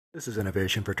This is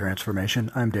Innovation for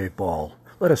Transformation. I'm Dave Ball.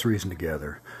 Let us reason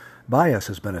together. Bias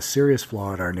has been a serious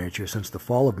flaw in our nature since the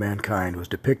fall of mankind was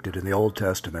depicted in the Old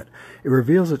Testament. It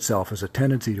reveals itself as a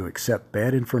tendency to accept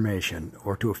bad information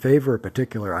or to favor a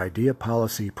particular idea,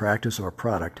 policy, practice, or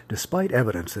product despite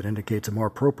evidence that indicates a more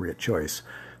appropriate choice.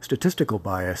 Statistical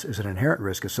bias is an inherent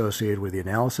risk associated with the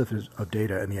analysis of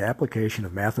data and the application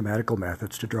of mathematical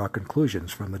methods to draw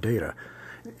conclusions from the data.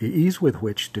 The ease with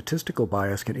which statistical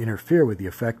bias can interfere with the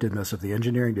effectiveness of the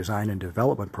engineering design and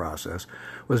development process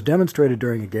was demonstrated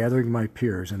during a gathering of my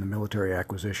peers in the military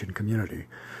acquisition community.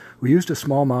 We used a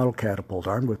small model catapult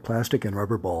armed with plastic and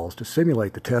rubber balls to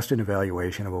simulate the test and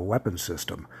evaluation of a weapons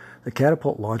system. The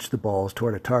catapult launched the balls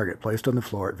toward a target placed on the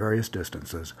floor at various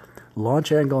distances. The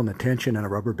launch angle and the tension in a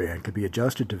rubber band could be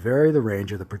adjusted to vary the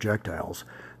range of the projectiles.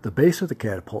 The base of the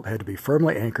catapult had to be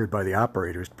firmly anchored by the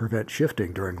operators to prevent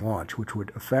shifting during launch, which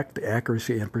would affect the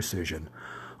accuracy and precision.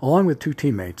 Along with two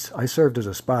teammates, I served as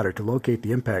a spotter to locate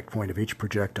the impact point of each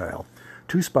projectile.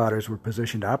 Two spotters were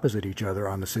positioned opposite each other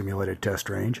on the simulated test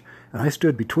range, and I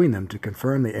stood between them to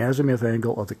confirm the azimuth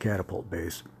angle of the catapult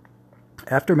base.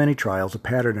 After many trials, a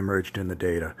pattern emerged in the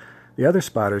data. The other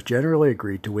spotters generally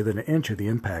agreed to within an inch of the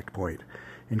impact point.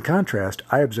 In contrast,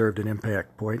 I observed an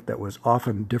impact point that was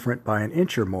often different by an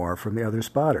inch or more from the other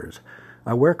spotters.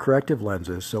 I wear corrective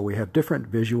lenses, so we have different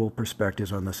visual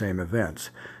perspectives on the same events.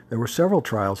 There were several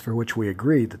trials for which we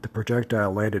agreed that the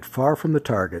projectile landed far from the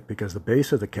target because the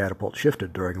base of the catapult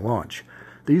shifted during launch.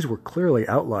 These were clearly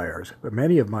outliers, but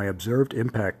many of my observed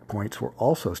impact points were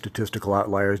also statistical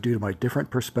outliers due to my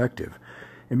different perspective.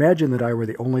 Imagine that I were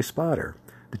the only spotter.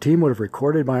 The team would have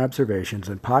recorded my observations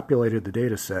and populated the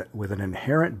data set with an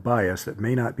inherent bias that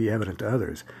may not be evident to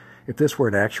others. If this were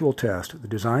an actual test, the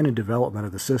design and development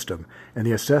of the system and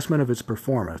the assessment of its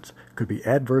performance could be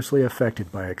adversely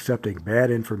affected by accepting bad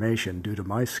information due to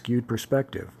my skewed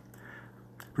perspective.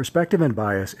 Perspective and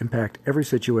bias impact every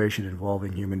situation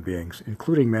involving human beings,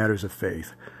 including matters of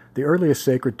faith. The earliest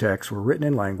sacred texts were written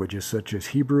in languages such as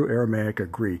Hebrew, Aramaic, or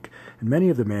Greek, and many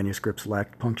of the manuscripts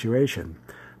lacked punctuation.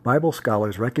 Bible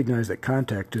scholars recognize that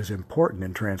context is important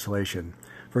in translation.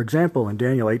 For example, in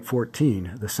Daniel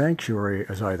 8:14, the sanctuary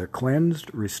is either cleansed,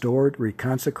 restored,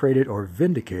 reconsecrated, or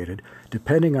vindicated,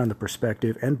 depending on the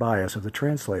perspective and bias of the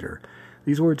translator.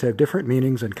 These words have different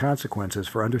meanings and consequences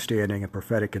for understanding and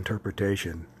prophetic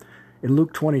interpretation. In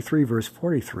Luke 23, verse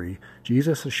 43,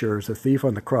 Jesus assures the thief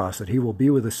on the cross that he will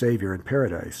be with the Savior in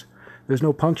paradise. There's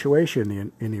no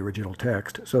punctuation in the original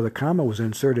text, so the comma was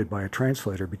inserted by a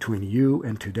translator between you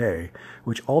and today,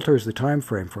 which alters the time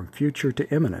frame from future to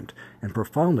imminent and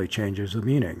profoundly changes the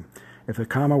meaning. If the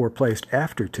comma were placed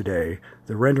after today,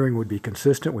 the rendering would be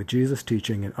consistent with Jesus'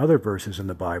 teaching in other verses in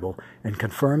the Bible and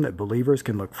confirm that believers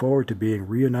can look forward to being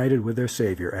reunited with their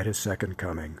Savior at his second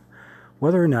coming.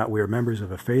 Whether or not we are members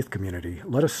of a faith community,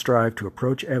 let us strive to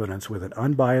approach evidence with an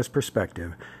unbiased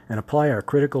perspective and apply our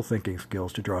critical thinking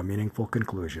skills to draw meaningful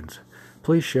conclusions.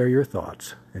 Please share your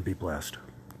thoughts and be blessed.